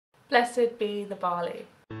Blessed be the barley.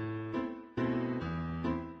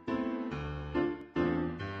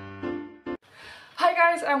 Hi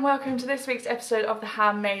guys, and welcome to this week's episode of the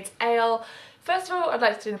Handmaid's Ale. First of all, I'd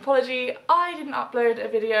like to do an apology. I didn't upload a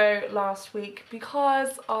video last week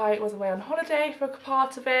because I was away on holiday for a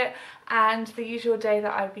part of it, and the usual day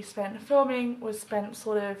that I'd be spent filming was spent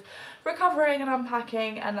sort of recovering and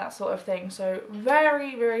unpacking and that sort of thing. So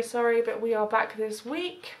very sorry, but we are back this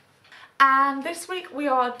week. And this week we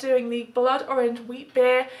are doing the Blood Orange wheat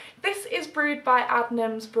beer. This is brewed by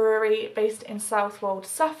Adnam's brewery based in Southwold,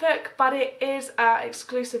 Suffolk, but it is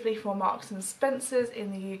exclusively for Marks and Spencer's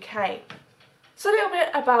in the UK. So a little bit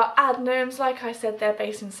about Adnam's. Like I said, they're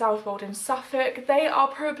based in Southwold in Suffolk. They are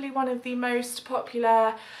probably one of the most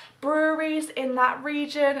popular breweries in that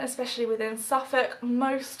region, especially within Suffolk.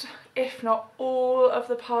 Most, if not all, of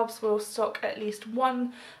the pubs will stock at least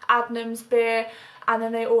one Adnam's beer, and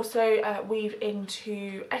then they also weave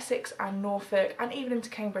into Essex and Norfolk and even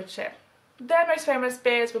into Cambridgeshire. Their most famous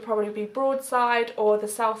beers would probably be Broadside or the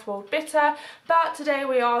Southwold Bitter, but today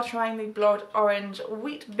we are trying the Blood Orange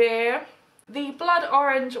wheat beer. The Blood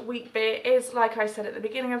Orange wheat beer is, like I said at the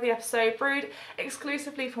beginning of the episode, brewed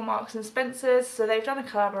exclusively for Marks and Spencer's, so they've done a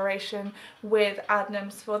collaboration with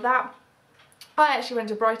Adnam's for that. I actually went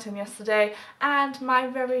to Brighton yesterday and my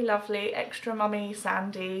very lovely extra mummy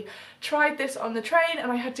Sandy tried this on the train,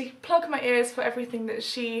 and I had to plug my ears for everything that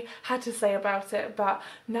she had to say about it, but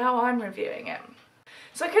now I'm reviewing it.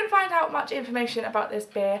 So I couldn't find out much information about this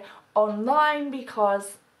beer online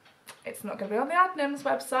because it's not going to be on the Adnam's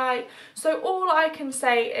website, so all I can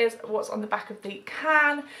say is what's on the back of the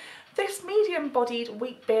can. This medium-bodied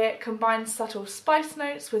wheat beer combines subtle spice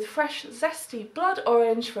notes with fresh, zesty blood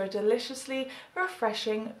orange for a deliciously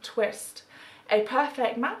refreshing twist. A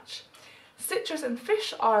perfect match. Citrus and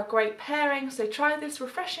fish are a great pairing, so try this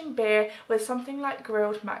refreshing beer with something like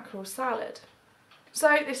grilled mackerel salad.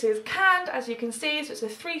 So this is canned, as you can see, so it's a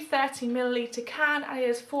 330ml can and it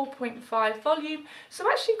is 4.5 volume, so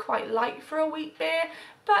actually quite light for a wheat beer,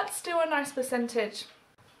 but still a nice percentage.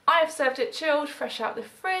 I have served it chilled, fresh out the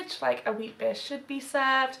fridge, like a wheat beer should be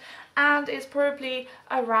served, and it's probably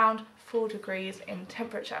around 4 degrees in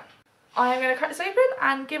temperature. I am going to crack this open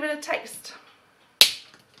and give it a taste.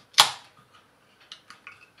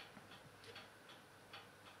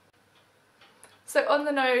 So on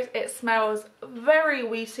the nose it smells very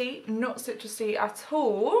wheaty, not citrusy at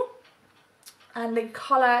all, and the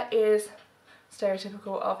colour is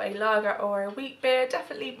stereotypical of a lager or a wheat beer,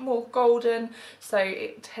 definitely more golden, so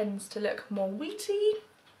it tends to look more wheaty.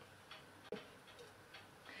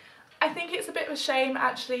 I think it's a bit of a shame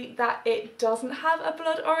actually that it doesn't have a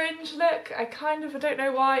blood orange look. I don't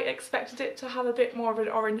know why, I expected it to have a bit more of an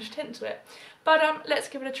orange tint to it, but let's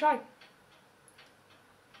give it a try.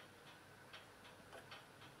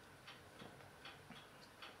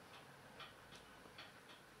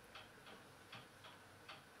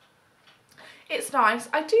 It's nice.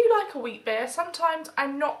 I do like a wheat beer. Sometimes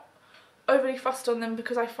I'm not overly fussed on them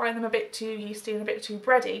because I find them a bit too yeasty and a bit too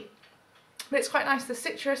bready. But it's quite nice. The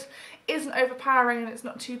citrus isn't overpowering and it's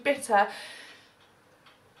not too bitter.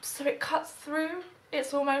 So it cuts through.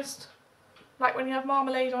 It's almost like when you have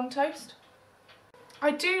marmalade on toast.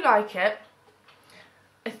 I do like it.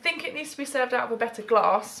 I think it needs to be served out of a better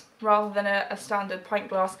glass rather than a standard pint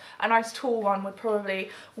glass. A nice tall one would probably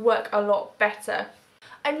work a lot better.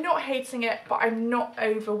 I'm not hating it, but I'm not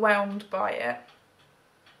overwhelmed by it.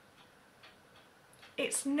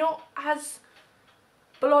 It's not as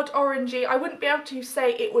blood orangey. I wouldn't be able to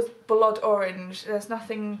say it was blood orange. There's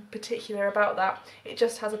nothing particular about that. It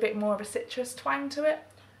just has a bit more of a citrus twang to it.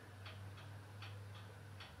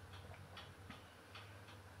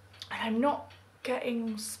 And I'm not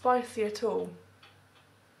getting spicy at all.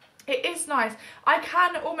 It is nice. I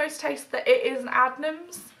can almost taste that it is an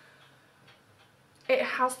Adnam's. It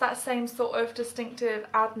has that same sort of distinctive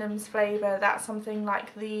Adnam's flavour. That's something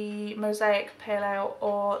like the Mosaic Pale Ale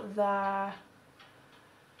or the... I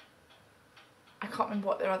can't remember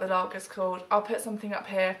what their other lager's called. I'll put something up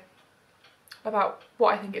here about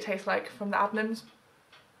what I think it tastes like from the Adnam's.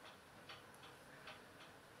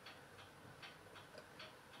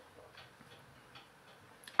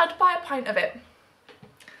 I'd buy a pint of it.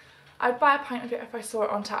 I'd buy a pint of it if I saw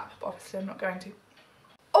it on tap, but obviously I'm not going to.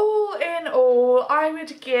 All in all, I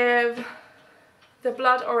would give the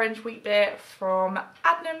Blood Orange wheat beer from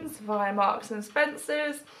Adnam's via Marks and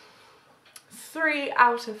Spencer's 3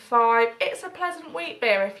 out of 5. It's a pleasant wheat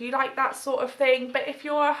beer if you like that sort of thing, but if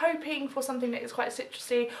you're hoping for something that is quite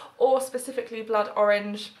citrusy or specifically blood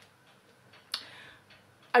orange,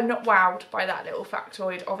 I'm not wowed by that little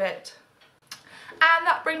factoid of it. And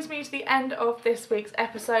that brings me to the end of this week's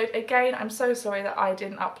episode. Again, I'm so sorry that I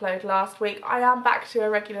didn't upload last week. I am back to a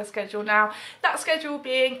regular schedule now. That schedule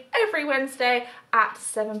being every Wednesday at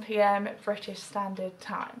 7 PM British Standard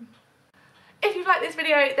Time. If you've liked this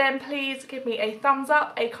video, then please give me a thumbs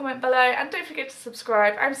up, a comment below, and don't forget to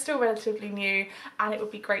subscribe. I'm still relatively new and it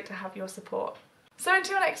would be great to have your support. So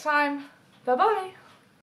until next time, bye bye!